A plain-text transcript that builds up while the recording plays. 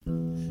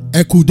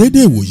ẹ kú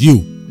déédéé ìwòyí o.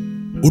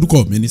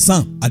 Orúkọ mi ni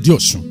Sam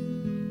Adéọ̀sùn.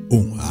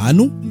 Ohùn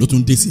àánú ló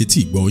tún dé sí etí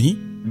ìgbọ́ yín.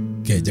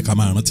 Kẹ́ ẹ jẹ́ ká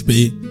máa rántí pé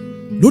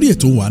lórí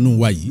ètò ohùn àánú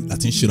wa yìí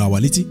láti ń ṣera wa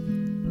létí,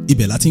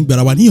 ibẹ̀ láti ń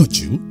gbára wa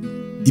níyànjú,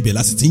 ibẹ̀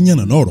láti ti ń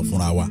yànnàná ọ̀rọ̀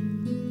fúnra wa.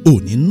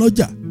 Òní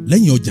nájà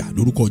lẹ́yìn ọjà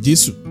lórúkọ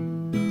Jésù.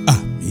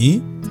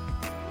 Àmín.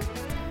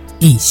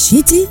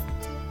 Ìṣítí,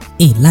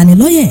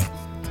 ìlanilọ́yẹ̀,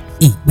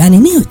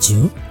 ìgbaniníyànjú,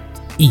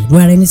 ìró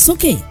ara ẹni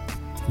sókè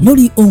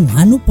lórí ohùn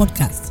àánú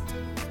podcast.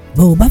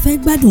 Bó o bá fẹ́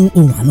gbádùn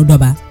ohùn àánú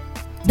dọ́ba,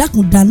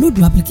 dákun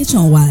download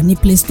application wa ní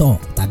Play Store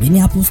tàbí ní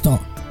Apple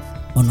Store.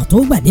 Ọ̀nà tó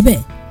gbà débẹ̀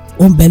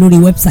ó ń bẹ lórí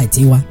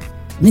wẹ́bsáìtì wa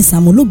ní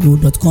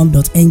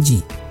samologo.com.ng.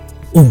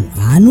 Ohùn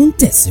àánú ń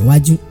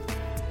tẹ̀síwájú.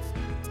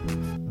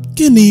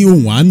 Kí ni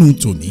ohùn àánú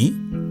tòní?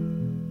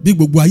 Bí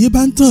gbogbo ayé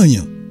bá ń tàn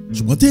yàn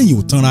ṣùgbọ́n téèyàn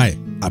ò tanra ẹ̀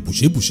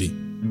àbùṣebùṣe.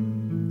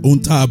 Ohun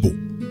tá a bò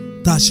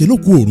tá a ṣe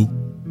lókù òru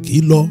kì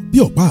í lọ bí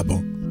ọ̀pá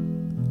àbọ̀n.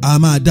 A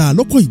máa dá a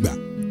lọ́kọ̀ ìgbà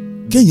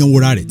kéèyàn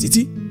wora rẹ̀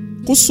títí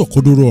kó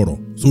sọ̀kòdoro ọ̀rọ̀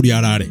sórí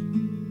ara rẹ̀.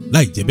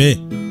 Láì jẹ́ bẹ́ẹ̀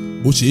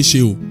bó ṣeé ṣe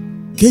o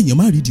kéèyàn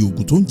má rídìí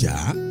ogun tó ń jà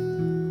á.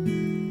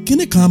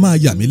 Kíní kan máa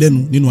yà mí lẹ́nu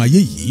nínú ayé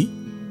yìí.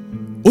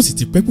 Ó sì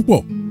ti pẹ́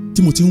púpọ̀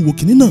tí mo ti ń wo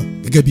kíní náà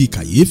gẹ́gẹ́ bí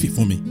kàyéfì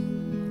fún mi.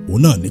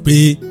 Òun náà ni pé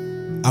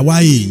àwa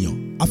èèyàn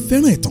a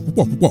fẹ́ràn ẹ̀tàn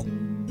púpọ̀ púpọ̀.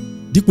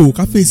 Dípò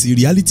ká fèsì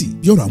reality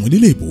bí ọ̀rọ̀ àwọn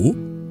ilé ìbò.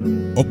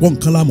 Ọ̀pọ̀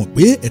nǹkan la mọ̀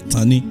pé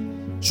ẹ̀tàn ni,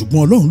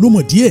 ṣùgbọ́n Ọlọ́run ló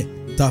mọ̀ díẹ̀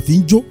tá a fi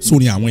ń jó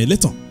sórí àwọn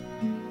ẹlẹ́tàn.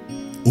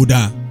 Ó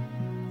dáa,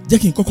 jẹ́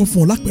kí n kọ́kọ́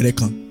fún ọ lápẹẹrẹ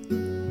kan.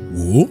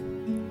 Wò ó,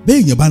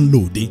 béèyàn bá ń lọ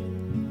òde,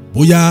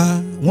 bóyá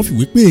wọ́n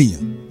fìwé pé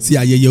èèyàn sí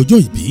ayẹyẹ ọjọ́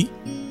ìbí,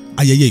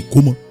 ayẹyẹ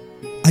ìkómọ,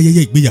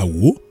 ayẹyẹ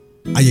ìgbéyàwó,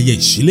 ayẹyẹ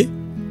ìṣílé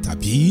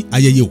tàbí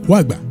ayẹyẹ òkú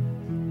àgbà.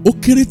 Ó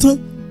kéré tán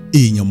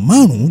èèyàn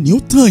 5 ni ó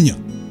tàn yàn.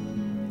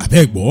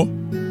 Àbẹ́ gbọ́,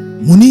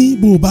 mo ní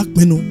bó o bá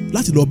pinnu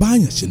láti lọ bá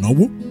àyàn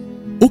ṣènáwó,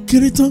 ó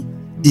kéré tán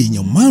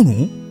èèyàn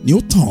 5 ni ó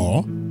tàn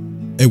ọ́.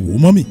 Ẹ wò ó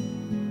mọ́mì,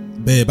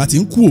 bẹ́ẹ̀ bá ti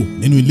ń kúrò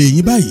nínú ilé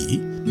yín báyìí,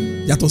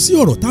 yàtọ̀ sí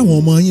ọ̀rọ̀ táwọn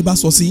ọmọ yín bá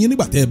sọ sí yín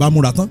nígbà tẹ́ ẹ bá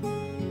múra tán,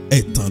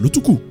 ẹ̀tàn ló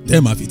tún kù tẹ́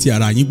ẹ máa fi ti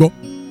ara yín gbọ́.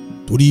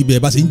 Torí bẹ́ẹ̀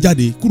bá ṣe ń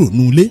jáde kúrò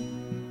nínú ilé,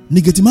 ní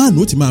gẹ̀tìmáànù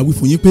ó ti máa wí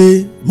fún yín pé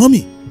mọ́mì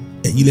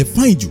ẹ̀yin lẹ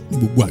fáìn jù ní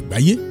gbogbo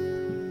àgbáyé.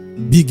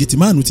 Bí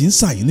gẹ̀tìmáànù ti ń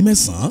sà yín ní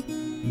 9,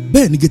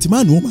 bẹ́ẹ̀ ni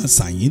gẹ̀tìmáànù ó máa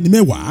sà yín ní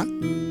 10.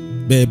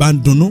 Bẹ́ẹ̀ bá ń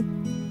dunnú,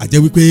 a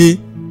jẹ́ wípé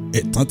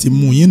ẹ̀tàn ti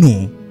mú yín nù.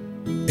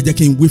 Ẹ jẹ́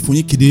kí n wí fún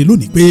yín kedere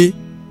lónìí pé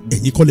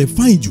ẹ̀yin kọ́ lẹ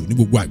fáìn jù ní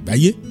gbogbo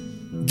àgbáyé.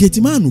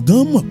 Gẹ̀tìmáànù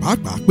gan mọ̀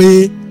pàápàá pé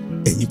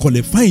ẹ̀yin kọ́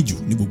lẹ fáìn jù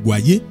ní gbogbo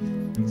ayé.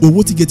 Owó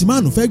tí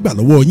gẹ̀tìmáànù fẹ́ gbà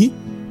lọ́wọ́ yín,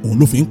 òun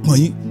ló fi ń pọ́n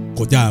yín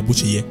kọjá bó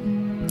ṣe yẹ.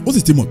 Ó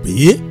sì ti mọ̀ pé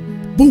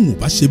bóun ò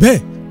bá ṣe bẹ́ẹ̀,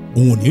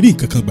 òun ò ní rí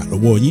nǹkan kan gbà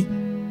lọ́wọ́ yín.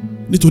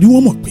 Nítorí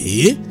wọ́n mọ̀ pé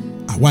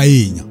àwa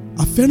èèyàn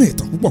a fẹ́ràn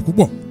ẹ̀tàn púpọ̀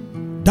púpọ̀.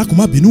 Dákun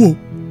má bínú o,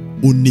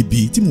 ò níbi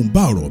tí mò ń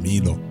bá ọ̀rọ̀ mi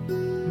lọ.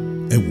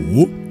 Ẹ wò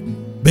ó,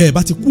 bẹ́ẹ̀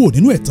bá ti kúrò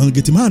nínú ẹ̀tàn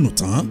gẹ̀tìmáànù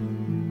tán,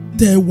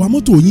 tẹ́ ẹ wa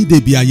mọ́tò yín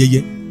débi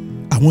ayẹyẹ,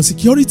 àwọn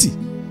security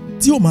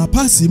tí ó máa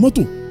páàsì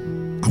mọ́tò,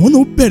 àwọn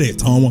náà bẹ̀rẹ̀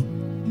ẹ̀tàn wọn,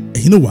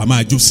 ẹ̀yin náà wàá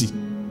máa jó sí i.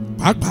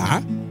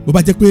 Pàápàá bó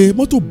bá jẹ́ pé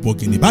mọ́tò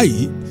bọ̀gìnì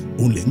báyìí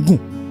òun lè ń gùn.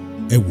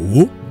 Ẹ wò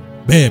ó,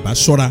 bẹ́ẹ̀ bá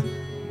ṣọ́ra,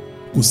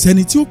 kò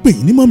sẹ́ni tí ó pè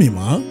yín ní mọ́mì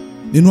mọ́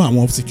nínú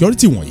àwọn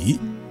security wọ̀nyí.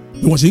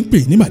 Bí wọ́n ṣe ń pè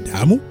yín ní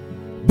màdámù,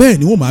 bẹ́ẹ̀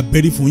ni wọ́n máa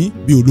bẹ́rí fún yín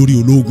bí olórí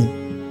ológun.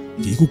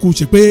 Kì í kúkú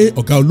ṣe pé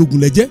ọ̀gá ológun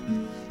lẹ jẹ́,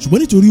 ṣùgbọ́n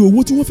nítorí owó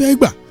tí wọ́n fẹ́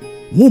gbà,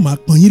 wọ́n máa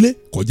pọ́n yín lé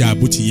kọjá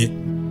bó ti yẹ.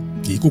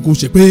 Kì í kúkú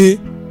ṣe pé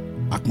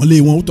àpọ́nlé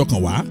wọn ó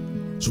tọkàn wá,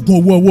 ṣùgbọ́n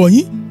owó ọwọ́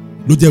yín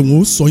ló jẹ́ wọn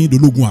ó sọ yín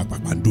dológun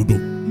àpàpàǹdodo.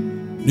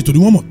 Nítorí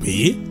wọ́n mọ̀ pé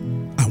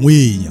àwọn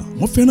èèyàn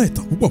wọ́n fẹ́ràn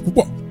ẹ̀tàn púpọ̀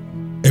púpọ̀.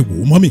 Ẹ wò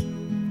ó mọ́mì,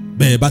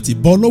 bẹ́ẹ̀ bá ti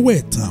bọ́ lọ́wọ́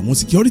ẹ̀tàn àwọn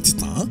security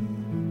tán,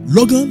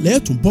 lọ́gán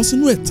lẹ́ẹ̀tún bọ́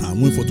sínú ẹ̀tàn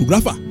àwọn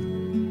photographer.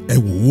 Ẹ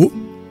wò ó,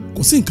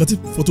 kò sí nǹkan tí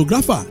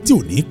photographer tí ò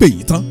ní pè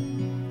yín tán.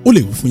 Ó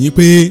lè wí fún yín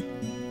pé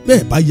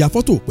bẹ́ẹ̀ bá ya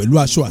fọ́tò pẹ̀lú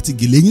aṣọ àti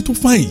gèlè yín tó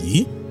fáìn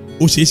yìí,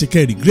 ó ṣeé ṣe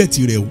kẹ́ regret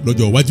rẹ̀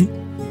lọ́jọ́ iwájú.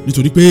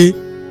 Nítorí pé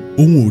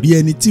òun ò rí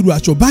ẹni tírú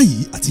aṣọ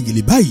báyìí àti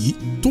gèlè báyìí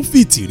tó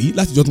fìtì rí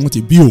látijọ́ tí wọ́n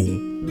ti bí òun.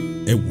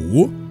 Ẹ wò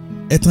ó,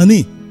 ẹ̀tàn ni,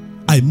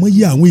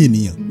 àìmọye àwọn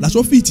ènìyàn láṣọ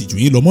fìtì jù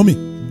yín lọ mọ́mì,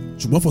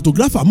 ṣùgbọ́n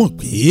photographer mọ̀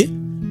pé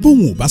bóun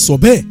ò bá sọ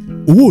bẹ́ẹ̀,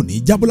 owó ò ní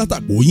jábọ́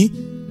látàpò yín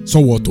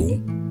sọ́wọ́ tòun.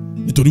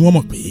 Nítorí wọ́n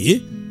mọ̀ pé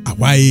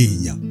àwa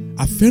èèyàn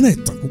a fẹ́ràn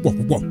ẹ̀tàn púpọ̀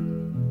púpọ̀.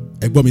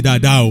 Ẹ gbọ́ mi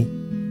dáadáa o,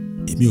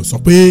 èmi ò sọ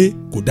pé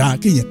kò dáa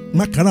kéèyàn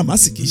má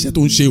káràmásìkí iṣẹ́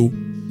tó ń ṣe o,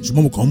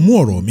 ṣùgbọ́n mo kàn ń mú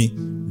ọ̀rọ̀ mi,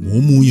 mò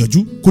ń mú yanjú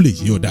kó lè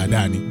yé ọ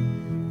dáadáa ni.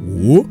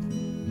 Wò ó,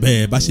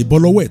 bẹ́ẹ̀ bá ṣe bọ́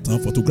lọ́wọ́ ẹ̀tàn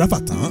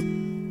photographer tán,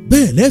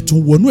 bẹ́ẹ̀ lẹ́ẹ̀tún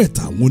wọnú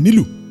ẹ̀tàn àwọn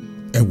onílù.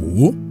 Ẹ wò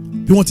ó,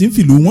 bí wọ́n ti ń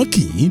fìlú wọn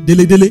kì í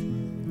délédélé,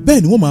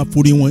 bẹ́ẹ̀ ni wọ́n máa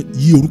forí wọn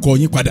yí orúkọ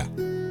yín padà.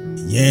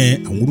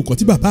 Ìyẹn àwọn orúkọ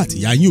tí bàbá àti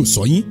ìyá yín ò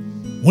sọ yín.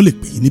 Wọ́n lè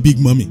pè yín ní big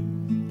mummy,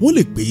 wọ́n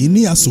lè pè yín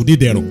ní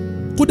asòdédẹrọ̀,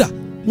 kódà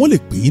wọ́n lè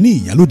pè yín ní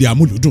ìyálóde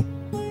amúlùúdùn.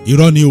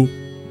 Irọ́ ni o,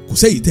 kò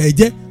sẹ́yìí tẹ́ ẹ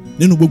jẹ́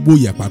nínú gbogbo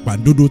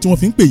ìyàpàpàǹdodo tí wọ́n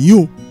fi ń pè yín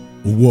o.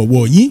 Owó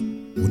ọwọ́ yín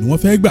ò ní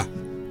wọ́n fẹ́ gbà,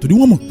 torí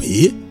wọ́n mọ̀ pé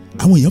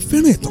àwọn èèyàn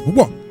fẹ́ràn ẹ̀tàn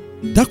púpọ̀.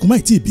 Dákun má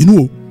tí ì bínú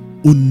o,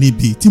 ó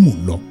níbi tí mò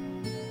ń lọ.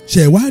 Ṣé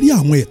ẹ wá rí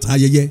àwọn ẹ̀tàn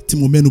ayẹyẹ tí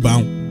mo mẹ́nu bà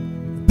hùn?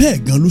 Bẹ́ẹ̀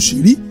gan ló ṣe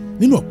rí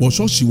nínú ọ̀pọ̀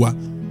ṣọ́ọ̀ṣì wa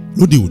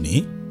lóde òní.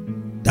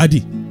 dádì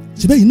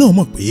ṣebí ẹ̀yin náà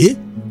mọ̀ pé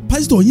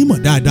pásítọ̀ yín mọ̀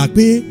dáadáa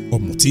pé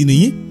ọ̀mùtí ni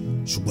yín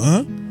ṣùgbọ́n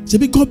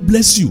ṣebí God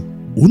bless you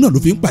òun náà ló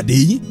fi ń pàdé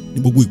yín ní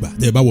gbogbo ìgbà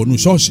tẹ́ ẹ bá wọnú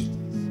ṣọ́ọ̀ṣì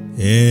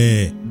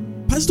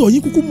pásítọ̀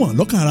yín kúkú mọ̀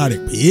lọ́kàn ara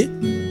rẹ̀ pé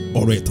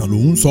ọ̀rọ̀ ẹ̀tàn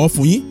lòun sọ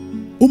fún yín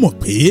ó mọ̀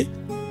pé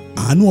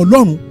àánú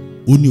Ọlọ́run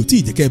ó ní ò tí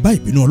ì jẹ́ kẹ́ ẹ bá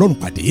ìbínú Ọlọ́run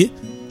pàdé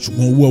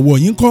ṣùgbọ́n owó ọwọ́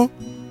yín kọ́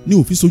ní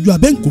òfin sojú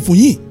abẹ́ǹkó fún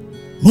yín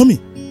mọ́mì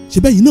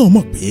ṣebí ẹ̀yin náà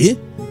mọ̀ pé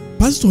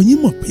pásítọ̀ yín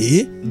mọ̀ pé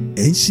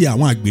ẹ̀ ń ṣe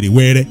àwọn àgbèrè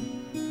wẹ́rẹ́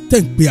tẹ́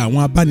ń pe àwọn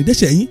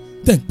abánidẹ́ṣẹ̀ yín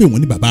tẹ́ ń pè wọ́n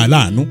ní bàbá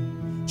aláàánú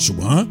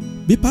ṣùgbọ́n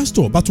bí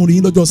pásítọ̀ bá tún rí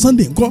yín lọ́jọ́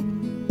Sunday ńkọ́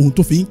ohun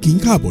tó fi ń kí ń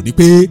káàbọ̀ ni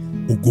pé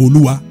ògo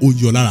Olúwa ó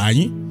yọ lára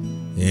yín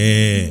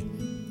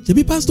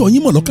ṣebí pásítọ̀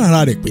yín mọ̀ lọ́kàn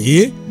ara rẹ̀ pé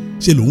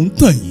ṣe lòun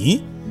tàn yín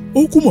ó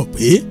kú mọ̀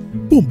pé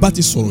bóun bá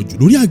ti sọ̀rọ̀ jù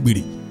lórí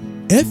àgbèrè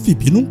ẹ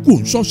fìbínú kú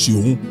òun ṣọ́ọ̀ṣì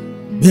òun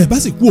bẹ́ẹ̀ bá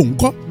sì kú òun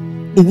kọ́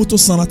owó tó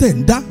sanra tẹ́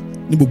ń dá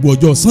ní gbogbo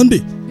ọjọ́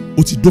Sunday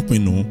ó ti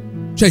dópin nù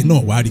ṣẹ́yìn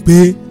náà wá rí i pé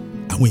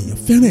àwọn èèyàn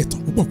fẹ́ràn ẹ̀tàn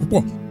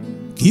púpọ̀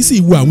kì í sì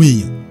wo àwọn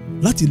èèyàn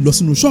láti lọ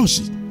sínú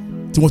ṣọ́ọ̀ṣì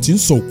tí wọ́n ti ń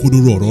sọ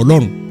òkodoro ọ̀rọ̀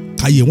Ọlọ́run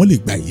káyé wọn lè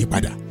gba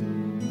ìyípadà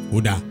ó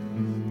dáa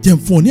jẹ́ n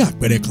fún ọ ní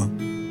àpẹẹrẹ kan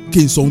kí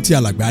n sọ ohun tí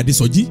alàgbà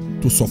Adésọjí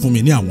tó sọ fún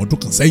mi ní àwọn ọdún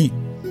kan sẹ́yìn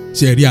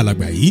ṣe rí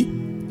alàgbà yìí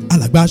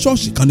alàgbà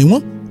ṣọ́ọ̀ṣì kan ni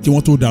wọ́n kí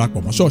wọ́n tó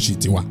darapọ̀ mọ́ ṣọ́ọ̀ṣì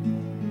tiwa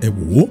ẹ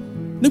wò ó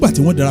nígbà tí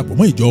wọ́n darapọ̀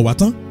mọ́ ìjọ wa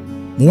tán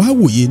mo wá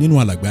wòye nínú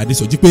alàgbà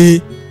Adésọjí pé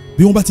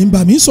bí wọ́n bá ti ń bá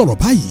mi sọ̀rọ̀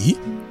báyìí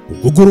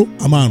ògógóró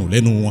a máa rùn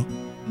lẹ́nu wọn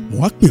mo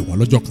wá pè wọ́n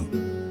lọ́jọ́ kan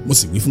mo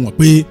sì wí fún wọn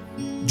pé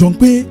jọ̀ọ́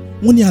pé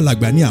wọ́n ní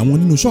alàgbà ní àwọn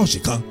nínú ṣọ́ọ̀ṣì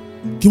kan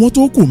kí wọ́n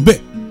tó kù ń bẹ̀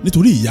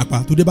nítorí ìyapa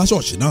tó dé bá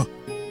ṣọ́ọ̀ṣì náà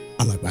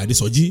alàgbà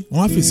Adésọjí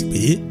wọ́n á fèsì pé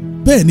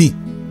bẹ́ẹ̀ ni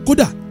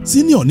kódà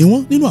senior ni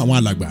wọ́n nínú àwọn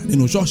alàgbà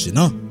nínú ṣọ́ọ̀ṣì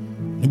náà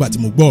nígbà tí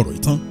mo gbọ́ ọ̀rọ̀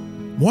ìtàn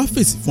mo wá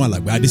fèsì fún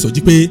alàgbà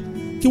Adésọjí pé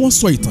kí wọ́n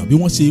sọ ìtàn bí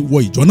wọ́n ṣe wọ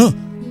ìjọ náà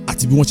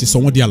àti bí wọ́n ṣe sọ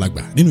wọ́n di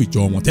alàgbà nínú ìjọ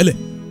wọn tẹ́lẹ̀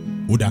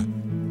ó dáa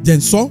jẹ́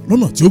n sọ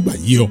lọ́nà tí ó gbà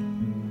yé ọ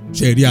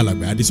ṣe rí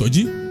alàgbà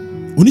Adésọjí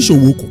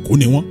oníṣòwò kòkó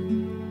ni wọ́n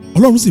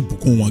Ọlọ́run sì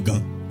bùkún wọn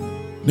gan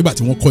nígbà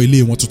tí wọ́n kọ́ ilé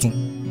wọn tuntun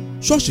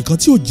ṣọ́ọ̀ṣì kan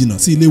tí ò jìnnà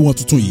sí ilé wọn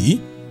tuntun yìí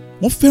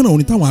wọ́n fẹ́ràn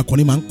orin táwọn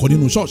akọrin máa ń kọ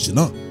nínú ṣọ́ọ̀ṣì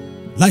náà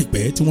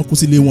láìpẹ́ tí wọ́n kó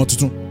sí ilé wọn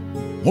tuntun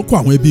wọ́n kó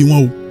àwọn ẹbí wọn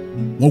o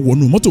wọ́n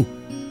wọnú mọ́tò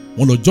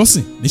wọ́n lọ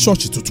jọ́sìn ní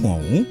ṣọ́ọ̀ṣì tuntun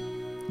ọ̀hún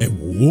ẹ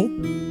wò ó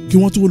kí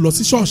wọ́n tó lọ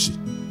sí ṣọ́ọ̀ṣì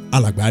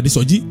alàgbà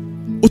Adésọjí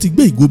ó ti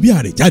gbé ìgò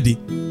bíà rẹ̀ jáde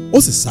ó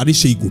sì sáré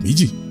ṣe ìgò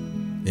méjì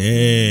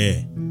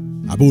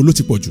àbò ló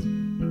ti pọ̀ jù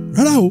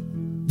rárá o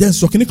jẹ́ n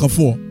sọ kinní kan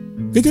fún ọ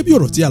gẹ́gẹ́ bí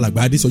ọ̀rọ̀ tí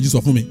alàgbà Adésọjí sọ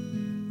fún mi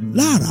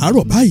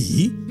láàárọ̀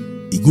báyìí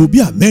ìgò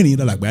bíà 4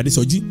 lálàgbà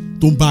Adésọjí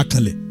tó ń bá a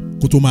kanlẹ̀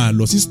kó tó máa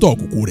lọ sí stọọ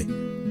kòkó rẹ̀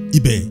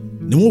ibẹ̀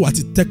ni wọ́n wá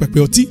ti tẹ́ pẹpẹ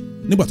ọtí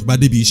nígbà tó bá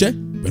débi iṣẹ́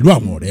pẹ̀lú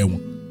àwọn ọ̀rẹ́ wọn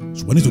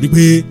ṣùgbọ́n nítorí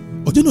pé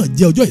ọjọ́ náà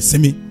jẹ́ ọjọ́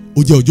ìsinmi ó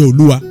jẹ́ ọjọ́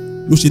Olúwa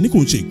ló ṣe ní kò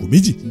ń ṣe ìgò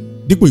méjì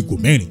dípò ìgò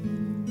 4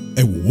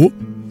 ẹ wò ó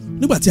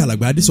nígbà tí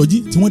alàgbà Adésọjí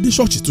tí wọ́n dé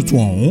ṣọ́ọ̀ṣì tuntun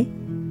ọ̀hún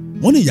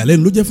wọ́n ní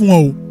ìyàlẹ́nu ló jẹ́ fún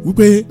wọn o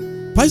wípé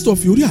pásítọ̀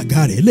fi orí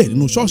àga rẹ̀ lẹ̀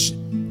nínú ṣọ́ọ̀ṣì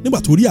nígbà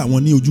tó rí àwọn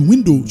ní ojú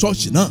wíńdò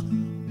ṣọ́ọ̀ṣì náà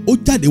ó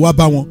jáde wá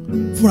bá wọn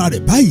fúnra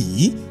rẹ̀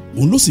báyìí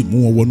òun ló sì mú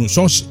wọn wọnú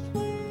ṣọ́ọ̀ṣì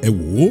ẹ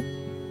wò ó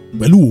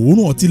pẹ̀lú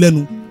òórùn ọtí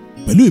lẹ́nu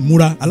pẹ̀lú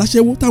ìmúra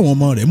aláṣẹ́wó táwọn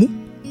ọmọ rẹ̀ mú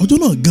ọjọ́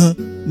náà gan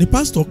ni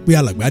pásítọ̀ pe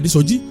alàgbà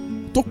Adésọjí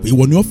tó pè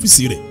wọ ní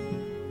ọ́fíìsì rẹ̀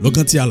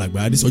lọ́gán tí alàgbà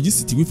Adésọjí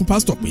sì ti wí fún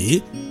pásítọ̀ pé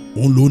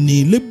òun ló ní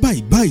ilé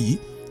báyìí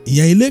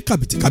ìyẹn ilé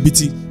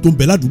kàbìtìkàbìtì tó ń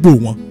bẹ ládùúgbò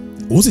wọn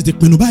òun sì ti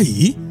pinnu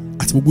báyìí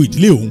àti gbogbo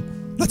ìdílé òun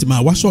láti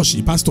máa wá ṣọ́ọ̀ṣì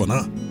pásítọ̀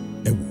náà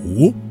ẹ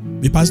wò ó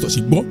bí pásítọ̀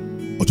ṣe gbọ́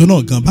ọjọ́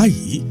náà gan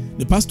báyìí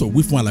ni pásítọ̀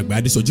wí fún alàgbà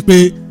Adésọjí pé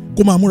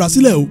kó máa múra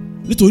sílẹ̀ o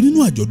nítorí nínú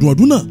àjọ̀dún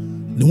ọdún náà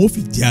ni wọ́n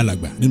fi jẹ́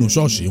alàgbà nínú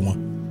ṣọ́ọ̀ṣì wọn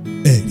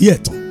ẹ̀rí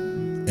ẹ̀tàn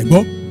ẹ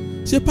gbọ́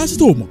ṣé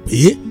pásítọ̀ ò mọ̀ pé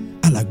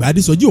alàgbà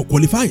Adésọjí ò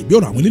qualify bí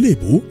ọ̀rọ̀ àwọn ilé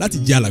ìbò láti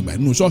jẹ́ alàgbà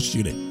nínú ṣọ́ọ̀ṣì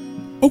rẹ̀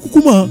ó kúkú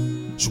mọ̀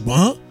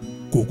ṣùgbọ́n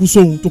kò kú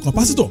sóhun tó kan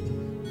pásítọ̀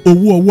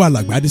owó ọwọ́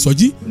alàgbà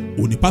Adésọjí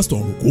ò ní pásítọ̀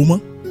ọ̀rùn kó mọ́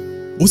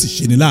ó sì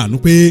ṣe ni láàánú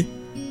pé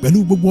pẹ̀lú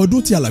gbogbo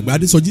ọdún tí alàgbà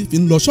Adésọjí fi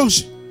ń lọ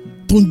ṣọ́ọ̀ṣì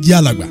tó ń jẹ́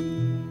alàgbà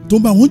tó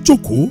ń bá wọn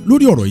jókòó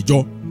lórí ọ̀rọ̀ ìjọ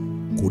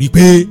kò rí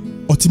pé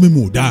ọtí mímu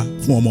ò dáa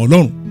fún ọmọ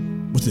Ọlọ́run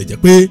bó tilẹ̀ jẹ́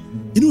pé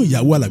inú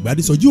ìyàwó alàgbà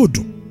Adésọjí ò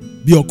dùn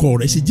bí ọkọ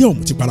rẹ̀ ṣe jẹ́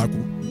ọ̀mùtí paraku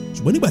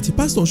ṣùgbọ́n nígbà tí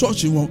pásítọ̀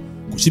ṣọ́ọ̀ṣì wọn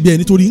kò ṣe bí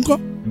ẹni tó rí ńkọ́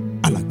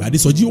alàgbà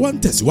Adésọjí wá ń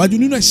tẹ̀síwájú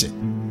nínú ẹ̀ṣẹ̀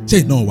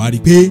ṣẹ́yìn náà wá rí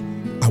pé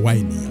àwa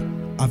ènìyàn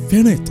a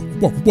fẹ́ràn ẹ̀tàn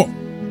púpọ̀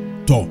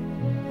tọ́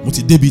mo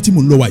ti débi tí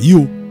mo ń lọ wá yìí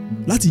o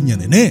láti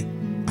yànnàná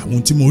àwọn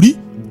ohun tí mo rí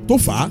tó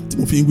fà á tí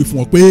mo fi ń wí fún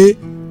ọ pé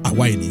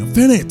àwa ènìyàn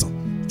fẹ́ràn ẹ̀tàn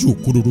ju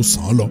òkodoro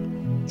sàn án lọ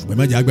ṣùgbọ́n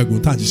má jẹ́ àgbàgbọ́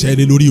tá à ń ṣiṣẹ́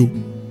lé lórí o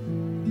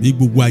bí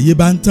gbogbo ayé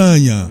bá ń tàn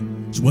yàn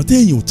ṣùgbọ́n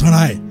téèyàn ò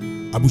tanra ẹ̀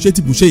àbùṣe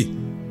ti bùṣe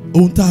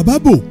ohun tá a bá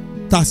bò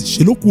tá a sì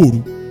ṣe lókù òru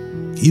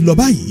kì í lọ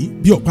báyìí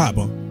bí ọ̀pá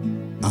àbọn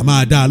a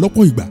máa dá a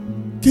lọ́pọ̀ ìgbà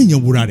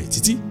kéèyàn wúra rẹ̀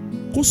títí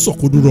kó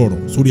sọ̀kodoro ọ̀rọ̀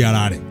sórí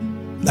ara rẹ̀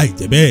láì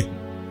jẹ́ bẹ́ẹ̀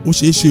ó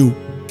ṣeé ṣe o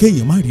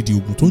kéèyàn má rídìí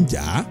ogun tó ń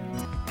jà á.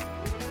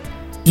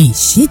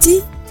 ìṣítí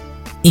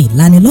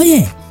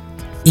ìlanilọ́yẹ̀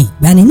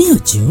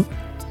ìgbaniníyànjú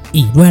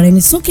ìró ara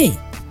ẹni sókè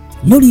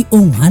lórí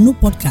Ohùn Àánú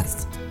podcast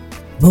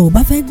bó o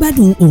bá fẹ́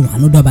gbádùn Ohùn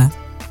Àánú dọ́ba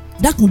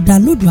dákun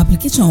download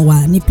application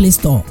wa ní Play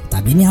Store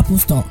tàbí ní Apple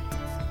Store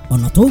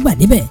ọ̀nà tó gbà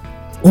débẹ̀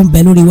ó ń bẹ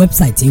lórí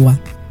wẹ́bsáìtì wa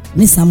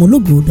ní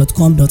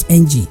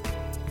samologo.com.ng.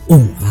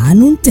 Ohùn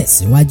Àánú ń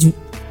tẹ̀síwájú.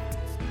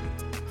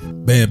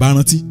 bẹ́ẹ̀ bá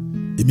rántí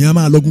èmi á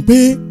máa lọ́gun pé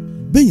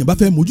béèyàn bá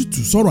fẹ́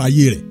mójútó sọ̀rọ̀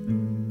ayé rẹ̀,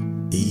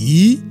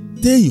 èyí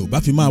téèyàn ò bá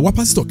fi máa wá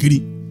pásítọ̀ kiri,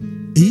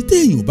 èyí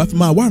téèyàn ò bá fi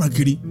máa wárán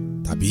kiri,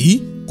 tàbí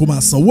kó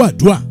máa sanwó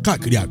àdúrà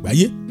káàkiri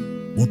àgbáyé,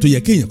 ohun tó yẹ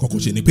kéèyàn kọ́kọ́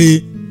ṣe ni pé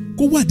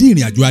kó wádìí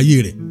ìrìn àjò ayé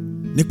rẹ̀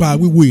nípa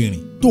wíwo ìrìn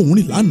tóun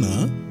rìn lánàá,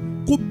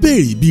 kó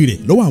béèrè ibi rẹ̀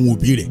lọ́wọ́ àwọn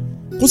òbí rẹ̀,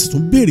 kó sì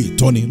tún béèrè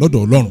ìtọ́ni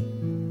lọ́dọ̀ Ọlọ́run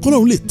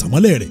k'Ọlọ́run lè tàn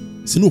mọ́lẹ̀ rẹ̀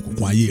sínú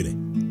òkùnkùn ayé rẹ̀.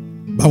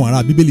 Báwọn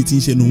ará Bíbélì ti ń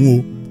ṣe nù ú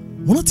o.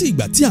 Mo rántí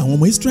ìgbà tí àwọn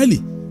ọmọ Ísírẹ́lì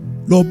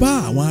lọ bá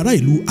àwọn ará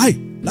ìlú Ai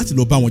láti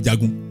lọ bá wọn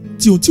jagun,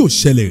 tí ohun tí ò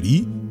ṣẹlẹ̀ rí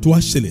tó wá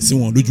ṣẹlẹ̀ sí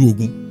wọn lójú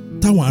ogun,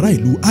 táwọn ará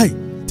ìlú Ai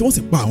tí wọ́n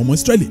sì pa àwọn ọmọ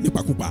Ísírẹ́lì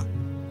nípakúpa.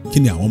 Kí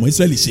ni àwọn ọmọ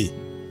Ísírẹ́lì ṣe?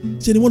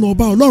 Ṣe ni wọ́n lọ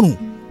bá Ọlọ́run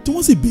tí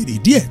wọ́n sì béèrè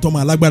díẹ̀ tọ́mọ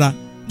alágbára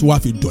tó wá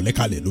fi dọ̀lẹ́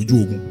kalẹ̀ lójú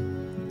ogun.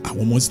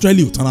 Àwọn ọmọ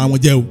Ísírẹ́lì ò tanra wọn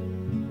jẹ́ o.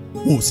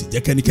 Wọn ò sì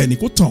jẹ́ kẹ́nikẹ́ni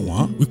kó tàn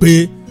wọ́n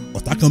wípé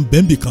ọ̀tá kan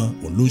bẹ́ńbì kan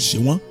òun ló ń ṣe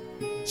wọ́n.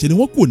 Ṣe ni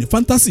wọ́n kúrò ní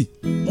fantasy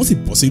wọ́n sì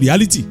bọ̀ sí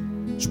reality.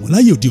 Ṣùgbọ́n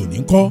láyé òde òní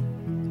ńkọ́,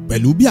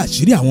 pẹ̀lú bí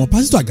àṣírí àwọn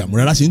pásítọ̀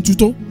àgàmúrárá ṣe ń tú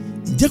tó,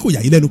 ǹjẹ́ kò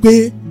yà yín lẹ́nu pé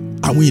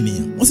àwọn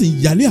ènìyàn wọ́n sì ń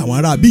yalé àwọn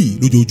ará bíi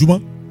lójoojúmọ́?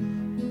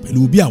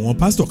 Pẹ̀lú bí àwọn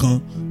pásítọ̀ kan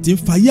ti ń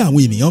fayé àwọn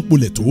ènìyàn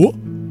polẹ̀ tó,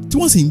 tí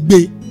wọ́n sì ń gbé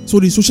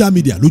sórí social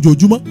media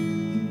lójoojúmọ́,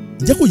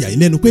 ǹjẹ́ kò yà yín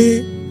lẹ́nu pé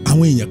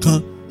àwọn èèyàn kan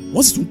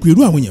wọ́n sì tún pe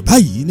irú àwọn èèyàn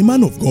báyìí ní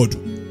man of God?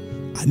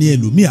 Àní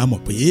ẹlòmíì á mọ̀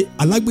pé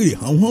alágbèrè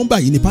hàn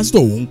báyìí ni pásítọ̀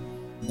òun,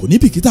 kò ní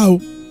bìkítà o,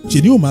 ṣe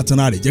ni ó máa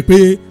tanra rẹ̀ jẹ́ pé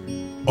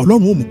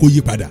Ọlọ́run ó mú kó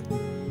yí padà.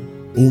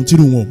 Ohun tí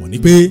wọn ò mọ̀ ni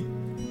pé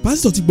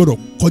pásítọ̀ ti gbọ́dọ̀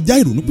kọjá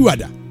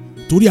ìrònúpìwàdà,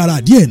 torí ara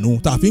díẹ̀ nu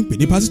tá a fi ń pè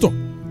ní pásítọ̀.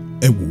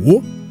 Ẹ wò ó,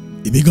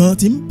 èmi gan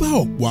ti ń bá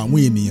ọ̀pọ̀ àwọn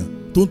ènìyàn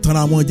tó ń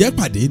tanra wọn jẹ́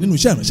pàdé nínú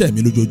iṣẹ́ ìránṣẹ́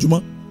mi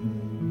lójoojúmọ́.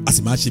 A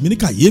sì máa ṣe mí ní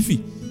kàyéfì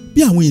bí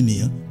àwọn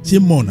ènìyàn ṣe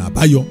mọ ọ̀nà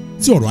àbáyọ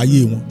sí ọ̀rọ̀ ayé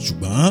wọn,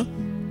 ṣùgbọ́n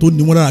tó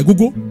ní wọn lára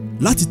gógó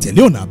láti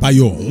tẹ̀lé ọ̀nà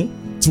àbáyọ ọ̀hún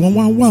tí wọ́n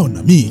wá ń wá ọ̀nà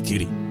míì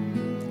kiri.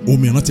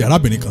 Omi ìrántí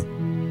arábìnrin kan,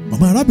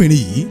 màmá arábìnrin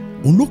yìí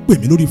òun ló pè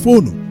mí lórí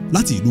fóònù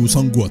láti ìlú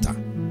Ṣàngó Ọ̀tà.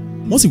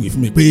 Wọ́n sì wí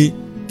fún mi pé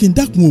kí n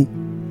dákun o,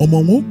 ọmọ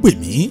wọn ó pè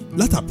mí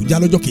láti Àbújá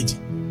lọ́jọ́ kejì.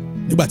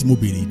 Nígbà tí mo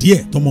béèrè díẹ̀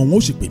tọmọ wọn ó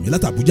sì pè mí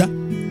láti Àbújá,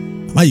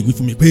 màmá yìí wí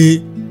fún mi pé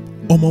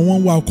ọmọ wọn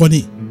ń wá ọkọ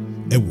ni.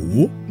 Ẹ wò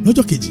ó,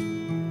 lọ́jọ́ kejì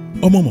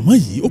ọmọ màmá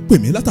yìí ó pè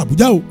mí láti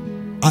Àbújá o,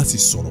 a sì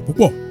sọ̀rọ̀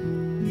púpọ̀.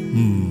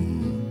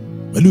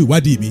 Pẹ̀lú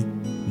ìwádìí mi,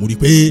 mo rí i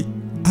pé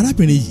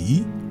arábìnrin yìí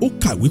ó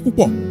kàwé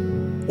púpọ̀,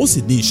 ó sì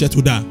ní iṣẹ́ tó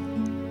dáa.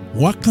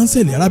 Mo wá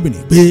kánsẹ̀lì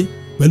arábìnrin pé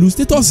pẹ̀lú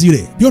stétọ́ọ̀sì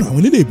rẹ̀ bí ọ̀rọ̀ àwọn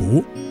elédèbó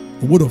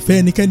kò gbọ́dọ̀ fẹ́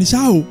ẹnikẹ́ni ṣá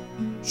o,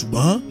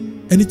 ṣùgbọ́n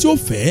ẹni tí ó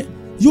fẹ́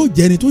yóò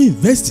jẹ́ ẹni tó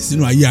invest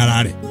sínú ayé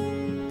ara rẹ̀.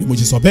 Bí mo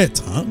ṣe sọ bẹ́ẹ̀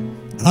tán,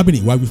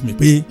 arábìnrin wá wí fún mi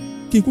pé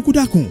kí n kúkú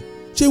dákun,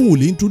 ṣé n ò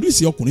lè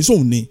introduce ọkùnrin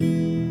sóun ni?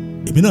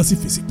 Èmi náà sì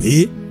fèsì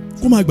pé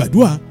kó máa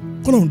gbàdúrà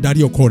k'Ọlọ́run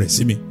darí ọkọ rẹ̀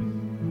sí mi.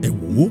 Ẹ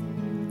wò ó,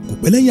 kò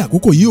pẹ́ lẹ́yìn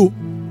àkókò yìí o,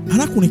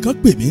 arákùnrin kan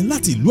pè mí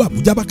láti ìlú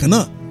Àbújá bákan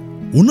náà,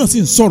 òun náà sì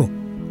ń sọ̀rọ̀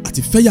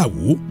àti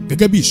fẹ́yàwó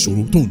gẹ́gẹ́ bí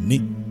ìṣòro tó ń ní.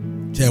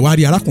 Ṣé ẹ wá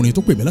rí arákùnrin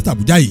tó pè mí láti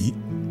Àbújá yìí,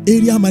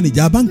 area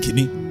manager báǹkì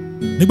ni.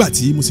 Nígbà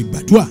tí mo sì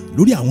gbàdúrà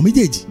lórí àwọn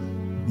méjèèjì,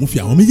 mo fi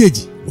àwọn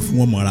méjèèjì mo fi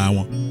wọ́n mọ̀ra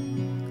wọn.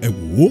 Ẹ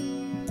wò ó,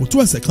 kò tó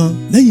ẹ̀sẹ̀ kan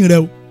lẹ́yìn rẹ̀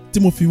o tí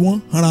mo fi wọ́n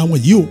hanra wọn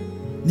yìí o,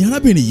 ni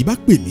arábìnrin yìí bá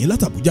pè mí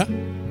láti Àbújá.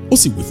 Ó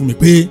sì wí fún mi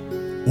pé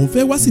òun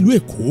fẹ́ wá sílùú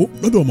Èkó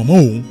lọ́dọ̀ mọ̀mọ́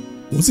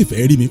òun sì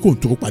fẹ́ rí mi kóun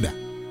tó padà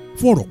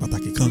fún ọ̀rọ̀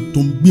pàtàkì kan tó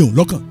ń gbé òun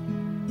lọ́kàn.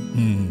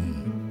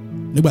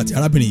 Nígbà tí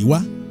arábìnrin yìí wá,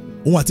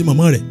 òun àti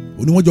mọ̀mọ́ rẹ̀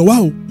òun ni wọ́n jọ wá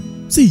o.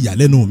 Sí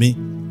ìyàlẹ́nu mi,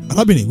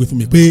 arábìnrin wí fún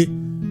mi pé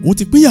òun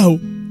ti pínyà o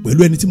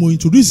pẹ̀lú ẹni tí mo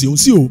introduce òun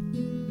sí o.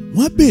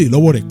 Wọ́n á béèrè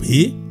lọ́wọ́ rẹ̀ pé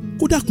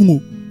kó dákun o,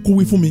 kó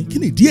wí fún mi kí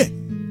ni díẹ̀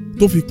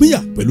tó fi pínyà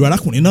pẹ̀lú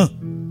arákùnrin náà.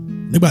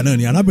 Nígbà náà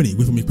ni arábìnrin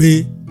wí fún mi pé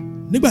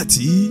nígbà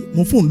tí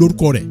mo fóun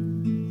lórúkọ rẹ̀,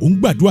 òun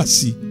gbàdúrà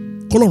sí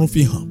k'Ọlọ́run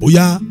fi hàn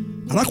bóyá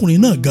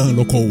arákùnrin náà gan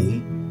lọ́kọ òun.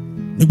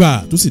 Nígbà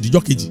tó sì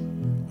dijọ́ kejì,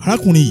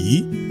 arákùnrin yìí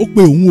ó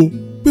pe òun o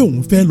pé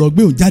òun fẹ́ lọ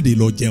gbé òun jáde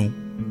lọ jẹun.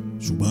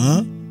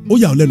 Ṣùgbọ́n ó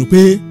yà òun lẹ́nu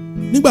pé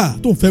nígbà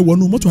tó ń fẹ́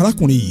wọnú mọ́tò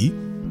arákùnrin yìí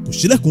kò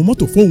ṣílẹ̀kùn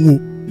mọ́tò fóun o.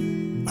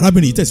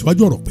 Arábìnrin yìí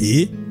tẹ̀síwájú ọ̀rọ̀ pé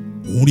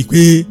òun rí i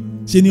pé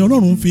ṣe ni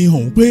Ọlọ́run fi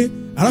hàn òun pé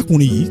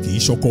arákùnrin yìí kì í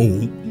ṣọkọ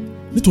òun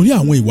nítorí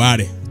àwọn ìwà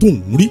rẹ̀ tó ń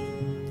rí.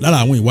 Lára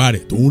àwọn ìwà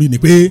rẹ̀ tó ń rí ni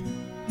pé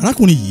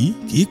arákùnrin yìí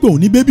kì í pè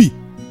òun ní bébì,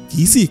 kì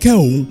í sì kẹ́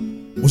òun.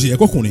 Ó ṣe yẹ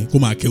kọ́kùnrin kó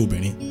máa kẹ́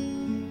obìnrin.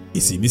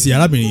 Èsì mi sí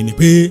arábìnrin ni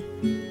pé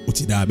ó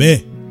ti dà bẹ́ẹ̀.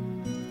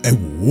 Ẹ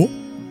wò ó,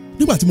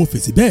 nígbà tí mo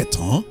fèsì bẹ́ẹ̀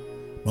tán,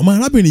 màmá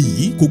arábìnrin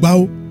yìí kò gbà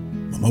ó.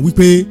 Màmá wí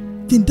pé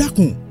kí n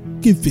dákun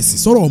kí n fèsì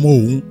sọ̀rọ̀ ọmọ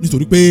òun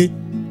nítorí pé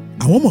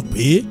àwọn mọ̀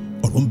pé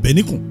ọ̀rọ̀ ń bẹ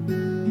níkùn.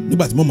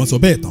 Nígbà tí màmá sọ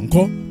bẹ́ẹ̀ tán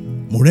kọ́,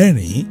 mo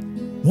rẹ́rìn-ín.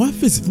 Wọ́n á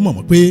fèsì fún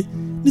màmá pé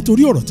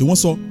nítorí ọ̀rọ̀ tí wọ́n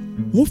sọ,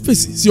 wọ́n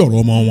fèsì sí ọ̀rọ̀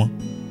ọmọ wọn.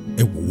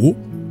 Ẹ wò ó,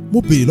 mo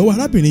béèrè lọ́wọ́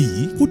arábìnrin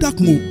yìí kó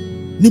dákun o,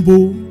 níbo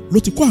ló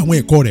ti kọ́ àwọn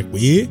ẹ̀kọ́ rẹ̀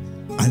pé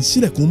à ń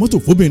ṣílẹ̀kùn mọ́tò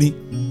fóbìnrin,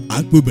 à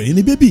ń pe obìnrin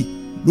ní bébì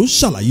ló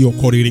ṣàlàyé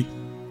ọkọ rere.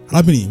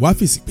 Arábìnrin wá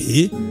fèsì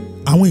pé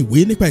àwọn ìwé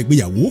nípa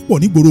ìgbéyàwó pọ̀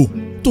nígboro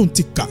tó ń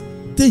ti kà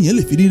téèyàn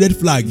lè fi rí red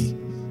flag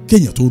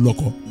kéèyàn tó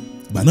lọ́kọ.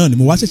 Ìgbà náà ni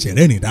mo wá ṣẹ̀ṣẹ̀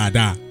rẹ́rìn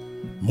dáadáa.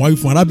 Mo wá wí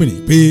fún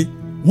arábìnrin pé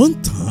wọ́n ń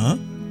tàn án,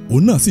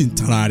 òun náà sì ń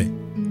tanra rẹ̀.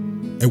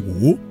 ẹ wò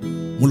ó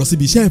mo lọ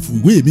síbi ṣẹ́ẹ̀fù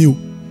ìwé mi o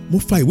mo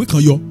fa ìwé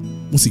kan yọ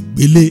mo sì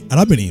gbélé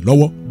arábìnrin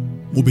lọ́wọ́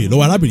mo béèrè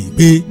lọ́wọ́ arábìnrin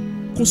pé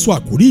kó sọ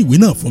àkórí ìwé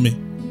náà fún mi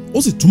ó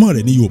sì túmọ̀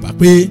rẹ̀ ní Yorùbá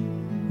pé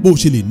bó o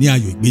ṣe lè ní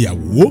ayọ̀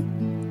ìgbéyàwó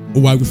ó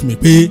wá wí fún mi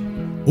pé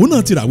òun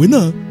náà ti ràwé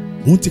náà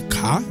òun ti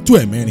kà á tó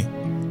ẹ̀mẹ́rin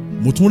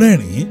mo tún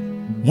rẹ́rìn-ín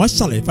wọ́n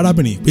ṣàlàyé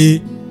fárábìnrin pé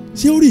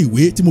ṣé ó rí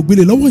ìwé tí mo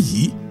gbélé lọ́wọ́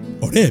yìí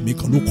ọ̀rẹ́ mi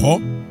kan ló kọ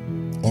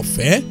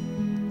ọ̀fẹ́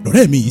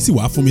lọ́rẹ́ mi yìí sì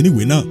wá fún mi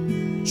níwèé náà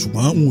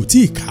ṣùgbọ́n n ò tí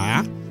ì kà á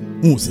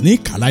n ò sì ní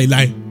kà á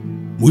láéláé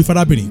mo wí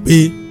fárábìnrin pé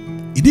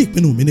ìdí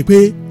ìpinnu mi ni pé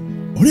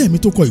ọ̀rẹ́ mi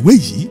tó kọ ìwé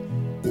yìí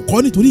kò kọ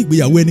nítorí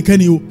ìgbéyàwó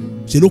ẹnikẹ́ni o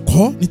ṣe ló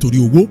kọ nítorí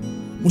owó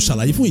mo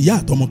ṣàlàyé fún ìyá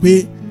àtọmọ pé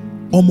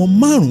ọmọ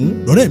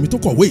 5 lọ́rẹ́ mi tó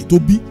kọ̀wé yìí tó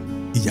bí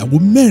ìyàwó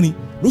 4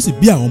 ló sì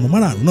bí àwọn ọmọ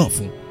 5 náà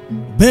fún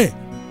bẹ́ẹ̀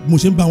bí mo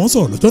ṣe ń bá wọn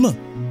sọ̀rọ̀ lọ́jọ́ náà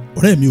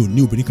ọ̀rẹ́ mi ò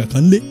ní obìnrin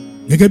kankan lé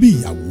gẹ́gẹ́ bí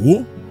ìyàwó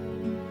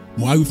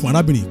mo wá wí fún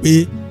arábìnrin pé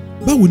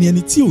báwo ni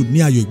ẹni tí ò ní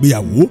ayọ̀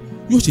ìgbéyàwó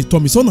yóò ṣe tọ́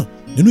mi sọ́nà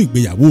nínú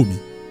ìgbéyàwó mi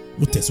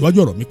mo tẹ̀síwájú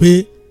ọ̀rọ̀ mi pé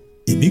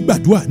èmi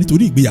gbàdúrà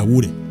nítorí ìgbéyàwó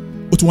rẹ̀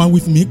ó tún wá ń wí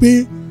fún mi pé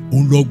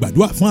òun lọ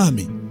gbàdúrà fún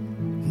àmì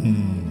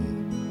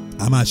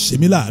a máa ṣe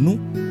mí láàánú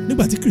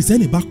nígbà tí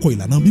kìrìsìtẹ́nì bá kọ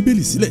ìlànà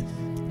bíbélì sílẹ̀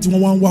tí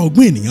wọ́n wá ń wá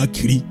ọgbọ́n ènìyàn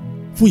kiri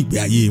fún ìgbé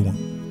ayé wọn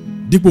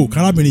dípò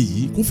kárábìnrin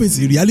yìí kó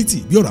fèsì reality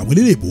bí ọ̀rọ̀ àwọn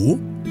elérèbó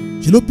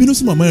ṣe ló bínú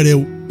sí màmá rẹ̀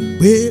o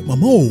pé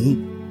màmá òun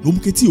ló mú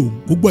kétí òun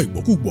kó gbọ́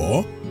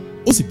ìgbọ́kúgbọ́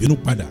ó sì bínú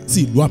padà sí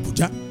ìlú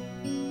Àbújá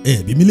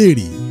bí mi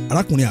léèrè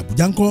arákùnrin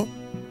Àbújá ńkọ́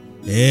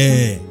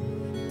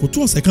kò tó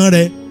ọ̀sẹ̀ kan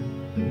rẹ̀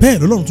bẹ́ẹ̀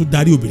lọ́lọ́run tún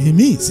darí obìnrin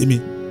míì sí mi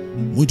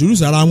mo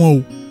introduce ara wọn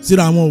o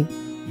síra wọn o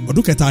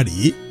ọdún kẹta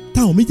rèé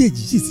táwọn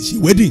méjèèjì sì ti ṣe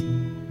wedding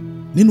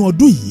nínú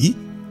ọdún yìí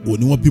òun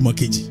ni wọ́n bímọ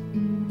kejì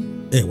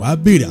wàá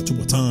béèrè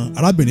àtúbọ̀tán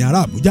arábìnrin ará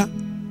Àbújá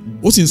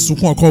ó sì ń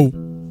sunkún ọkọ o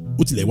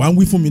ó tilẹ̀ wá ń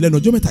wí fún mi lẹ́nu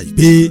ọjọ́ mẹ́ta yìí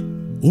pé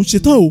òun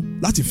ṣetán o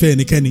láti fẹ́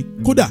ẹnikẹ́ni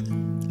kódà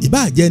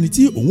ìbáà jẹ́ ẹni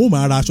tí òun ò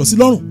máa ra aṣọ sí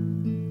lọ́rùn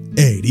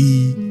rí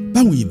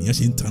báwọn ènìyàn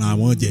ṣe ń tanra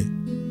wọn jẹ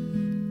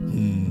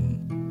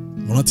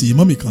mo rántí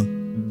mọ́mì kan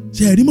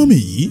ṣe rí mọ́mì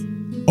yìí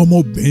ọmọ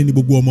obìnrin ni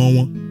gbogbo ọmọ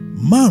wọn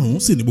 5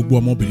 sì ni gbogbo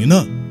ọmọbìnrin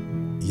náà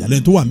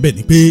ìyàlẹ́nu tó wà ńbẹ̀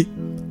ni pé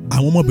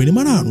àwọn ọmọbìnrin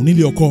 5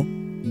 nílé ọkọ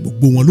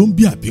gbogbo wọn ló ń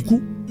bí àbíkú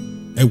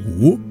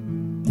wò ó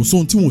kò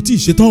sóhun tí wọn ò tí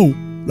ì ṣetán o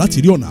láti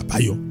rí ọ̀nà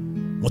àbáyọ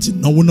wọn ti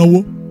náwó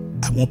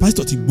àwọn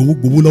pásítọ̀ ti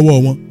gbowó lọ́wọ́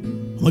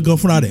wọn gan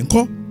fúnra rẹ̀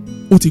ńkọ́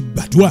ó ti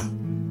gbàdúrà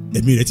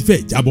ẹ̀mí rẹ̀ ti fẹ́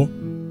jábọ́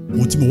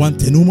ohun tí mo wá ń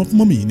tẹnu mọ́ fún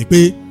mọ́mì yìí ni pé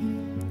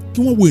kí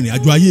wọ́n wo ìrìn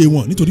àjò ayé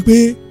wọn nítorí pé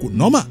kò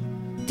nọ́mà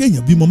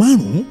kéèyàn bímọ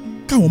 5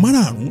 káwọn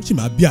 5 sì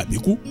máa bí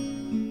àbíkú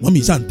mọ́mì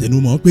ṣáà ń tẹnu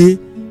mọ́ pé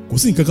kò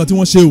sí nǹkan kan tí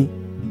wọ́n ṣe o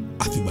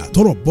àfìgbà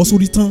tọ́rọ̀ bọ́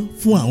sórí tán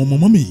fún àwọn ọmọ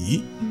mọ́mì yìí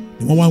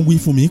ni wọ́n wá ń wí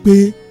fún mi pé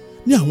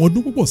ní àwọn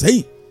ọdún púpọ̀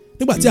sẹ́yìn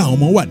nígbà tí àwọn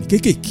ọmọ wà ní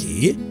kéékèèké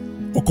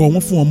ọkọ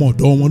wọn fún ọmọ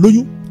ọ̀dọ̀ wọn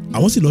lóyún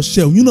àwọn sì lọ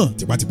ṣẹ́ oyún náà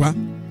tipátipá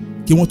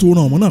kí wọ́n tó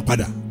rán ọmọ náà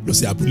padà lọ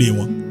sí abúlé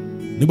wọn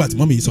nígbà tí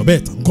mọ́mì yìí sọ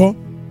bẹ́ẹ̀ tán kọ́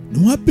ni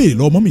wọ́n á béèrè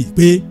lọ́wọ́ mọ́mì yìí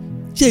pé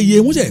ṣé iye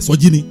wọn ṣe ẹ̀sọ́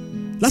jí ni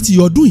láti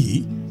ọdún yìí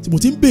tí mo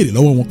ti ń béèrè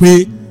lọ́wọ́ wọn pé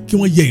kí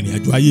wọ́n yẹ ìrìn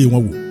àjò ayé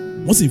wọn wò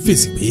wọ́n sì ń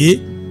fèsì pé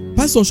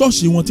pásítọ̀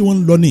ṣọ́ọ̀ṣì wọn tí wọ́n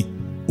ń lọ ní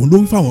òun ló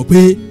wí fáwọn pé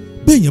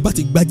béèyàn bá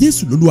ti gba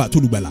Jésù lólúwa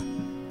àtolùgbàlà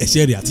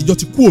ẹ̀ṣẹ̀ rẹ̀ àtijọ́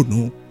ti kú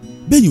òun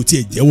béèyàn ò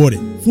tiẹ̀ jẹ́wọ́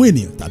rẹ̀ fún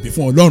ènìyàn tàbí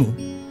fún Ọlọ́run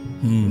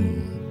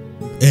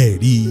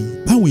rí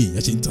báwọn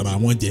èèyàn ṣe ń tanra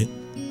wọn jẹ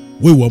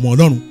wo ìwọ ọmọ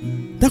Ọlọ́run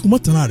dákun mọ́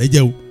tanra rẹ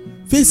jẹ o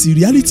fèsì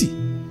reality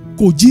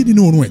kò jí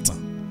nínú oorun ẹ̀tàn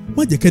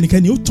má jẹ́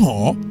kẹ́nikẹ́ni ó tàn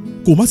ọ́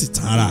kó má sì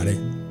tan ara rẹ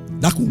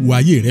dákun wo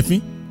ayé rẹ fín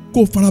kó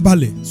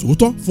farabalẹ̀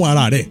sòótọ́ fún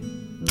ara rẹ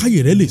káyé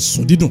rẹ lè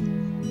sùn dídùn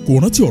kó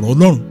rántí ọ̀rọ̀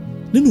Ọlọ́run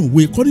nínú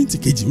ìwé Kọ́ríńtì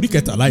kejì orí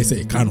 13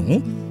 ẹsẹ̀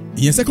 5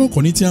 ìyẹn 2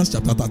 Corinthians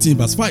chapter 13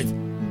 verse 5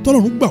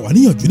 tọ́lọ́run gbà wá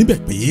níyànjú níbẹ̀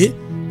pé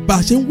bá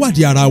a ṣe ń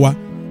wádìí ara wa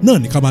náà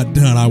ní ká máa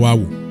dán ara wa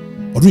wò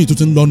ọdún yìí tó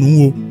ti ń lọ́nu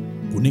o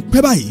kò ní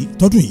pẹ́ báyìí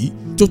tọdún yìí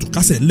tí ó tún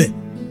kásẹ̀ ńlẹ̀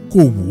kó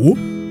wò ó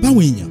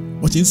báwọn èèyàn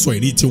wọ́n ti ń sọ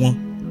èrè tiwọn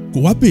kó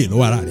wá béèrè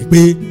lọ́wọ́ ara rẹ̀ pé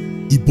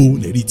ibo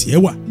lẹ̀rí tiẹ̀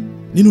wà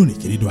nínú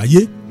ìrìnkèrindò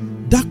ayé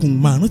dákun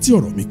máa rántí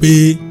ọ̀rọ̀ mi pé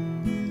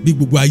bí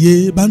gbogbo ayé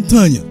bá ń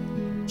tàn yàn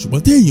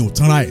ṣùgbọ́n téèyàn ò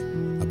tanra ẹ̀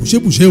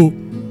àbùṣebùṣe o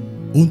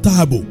ohun tá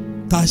a bò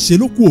tá a ṣe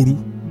lókù òru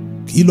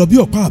kì í lọ bí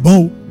ọ̀pá àbọ̀n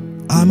o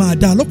a máa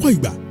dá a lọ́pọ̀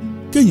ìgbà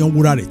kéèyàn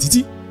wúra rẹ̀ títí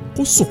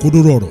kó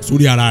sòkodoro ọ̀rọ̀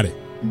sórí ara rẹ̀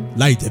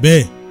láì tẹ̀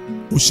bẹ́ẹ̀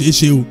ó ṣeé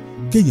ṣe o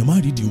kéèyàn má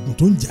rí di ogun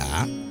tó ń jà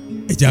á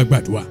ẹ jẹ́ á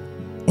gbàdúrà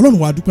Ọlọ́run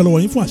wa dúpẹ́ lọ́wọ́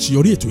yín fún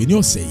àṣeyọrí ètò yìí ní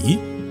ọ̀sẹ̀ yìí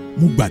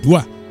mo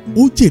gbàdúrà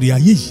ó jèrè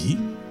ayé yìí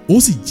ó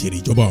sì jèrè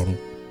ìjọba ọ̀run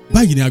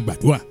báyìí ni a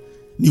gbàdúrà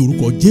ní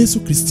orúkọ Jésù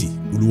Kristi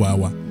Olúwa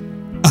wa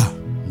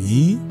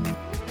àmín.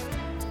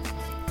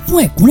 fún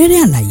ẹ̀kúnrẹ́rẹ́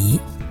àlàyé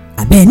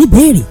àbẹ́ ní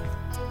béèrè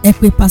ẹ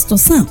pè Pastor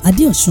Sam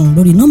Adéọ̀sùn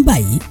lórí nọ́mbà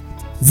yìí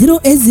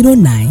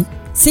 0809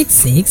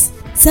 66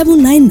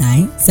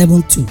 799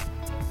 72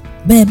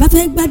 bẹ́ẹ̀ bá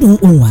fẹ́ gbádùn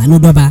ohùn àánú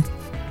dọ́ba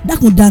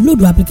dákun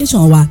dáńlódù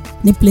application wa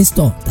ní Play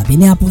Store tàbí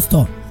ní Apple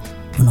Store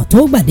ọ̀nà tó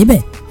gbà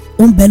débẹ̀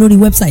ó ń bẹ lórí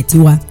wẹ́bsáìtì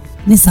wa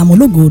ní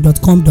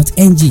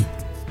samologo.com.ng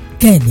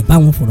kẹ́ ẹ̀ lè bá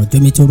wọn fọ̀rọ̀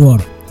jomitoro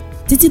ọ̀rọ̀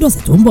títí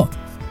dọ̀sẹ̀ tó ń bọ̀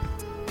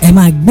ẹ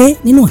máa gbé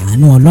nínú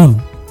àánú Ọlọ́run.